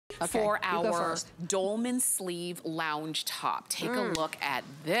for our DolmanSleeve lounge top. Take a look at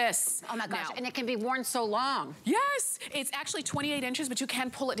this. Oh my gosh, now, and it can be worn so long. Yes, it's actually 28 inches, but you can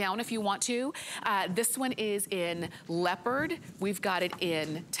pull it down if you want to. This one is in leopard. We've got it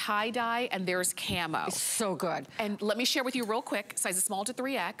in tie-dye, and there's camo. It's so good. And let me share with you real quick, sizes small to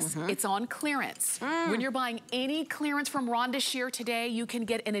 3X. It's on clearance. When you're buying any clearance from Rhonda Shear today, you can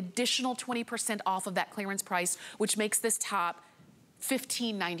get an additional 20% off of that clearance price, which makes this top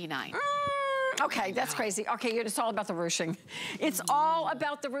 $15.99. Okay, that's crazy. Okay, it's all about the ruching. It's all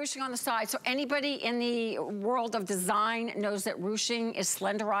about the ruching on the side. So anybody in the world of design knows that ruching is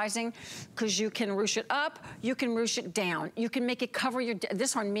slenderizing because you can ruche it up, you can ruche it down. You can make it cover your,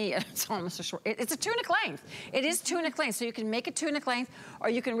 this on me, it's almost a short, it's a tunic length. It is tunic length, so you can make it tunic length or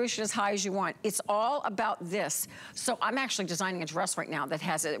you can ruche it as high as you want. It's all about this. So I'm actually designing a dress right now that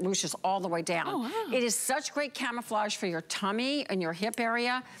has it ruches all the way down. Oh, wow. It is such great camouflage for your tummy and your hip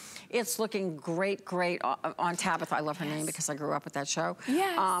area. It's looking great, great on Tabitha. I love her name because I grew up with that show.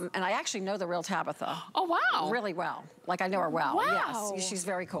 Yes. And I actually know the real Tabitha. Oh, wow. Really well. Like, I know her well. Wow. Yes. She's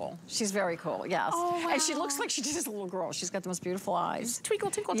very cool. She's very cool, yes. Oh, wow. And she looks like she's just a little girl. She's got the most beautiful eyes.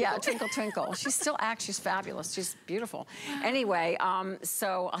 Twinkle, twinkle, twinkle. Yeah, twinkle, twinkle. She still acts. She's fabulous. She's beautiful. Anyway,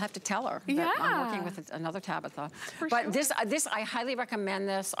 so I'll have to tell her that I'm working with another Tabitha. But this, I highly recommend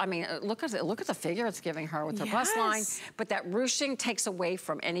this. I mean, look at the figure it's giving her with her bust line. But that ruching takes away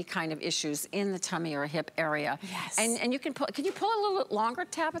from any kind of issues in the tummy or hip area. Yes. And you can pull, can you pull a little bit longer,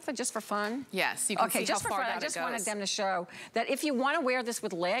 Tabitha, just for fun? Yes, you can see how far down it goes. I just wanted them to show that if you want to wear this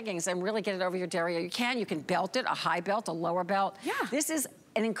with leggings and really get it over your derriere, you can. You can belt it, a high belt, a lower belt. Yeah. This is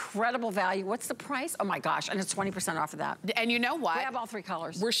an incredible value. What's the price? Oh my gosh, and it's 20% off of that. And you know what? We have all three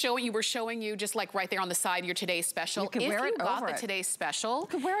colors. We're showing you just like right there on the side your today's special. You can wear it over it. If you got the today's special, you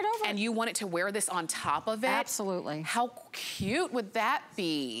can wear it over and you wanted to wear this on top of it. Absolutely. How cute would that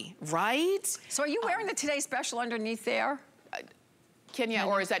be, right? So are you wearing the today's special underneath there? Kenya,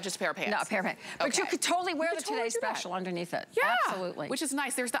 or is that just a pair of pants? No, a pair of pants. Okay. But you could totally wear the today's special underneath it. Yeah. Absolutely. Which is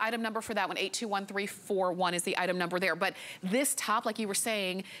nice. There's the item number for that one. 821341 is the item number there. But this top, like you were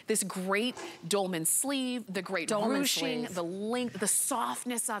saying, this great DolmanSleeve, the great ruching, the length, the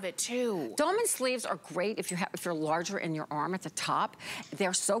softness of it too. DolmanSleeves are great if you're larger in your arm at the top.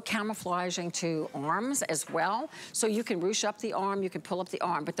 They're so camouflaging to arms as well. So you can ruche up the arm, you can pull up the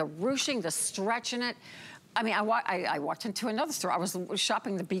arm. But the ruching, the stretch in it, I mean, I walked into another store. I was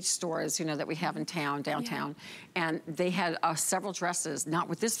shopping the beach stores, you know, that we have in town, downtown. Yeah. And they had several dresses, not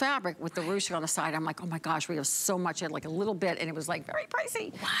with this fabric, with the ruching on the side. I'm like, oh my gosh, we have so much, like a little bit. And it was like very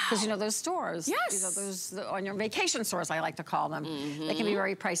pricey. Wow. Because, you know, those stores, you know, those on your vacation stores, I like to call them, they can be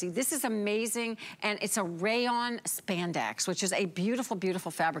very pricey. This is amazing. And it's a rayon spandex, which is a beautiful, beautiful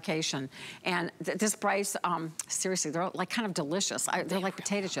fabrication. And this price, seriously, they're like kind of delicious. They're like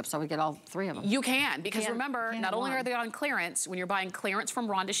potato chips. I would get all three of them. You can, because remember, not only are they on clearance, when you're buying clearance from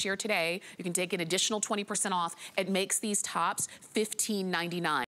Rhonda Shear today, you can take an additional 20% off. It makes these tops $15.99.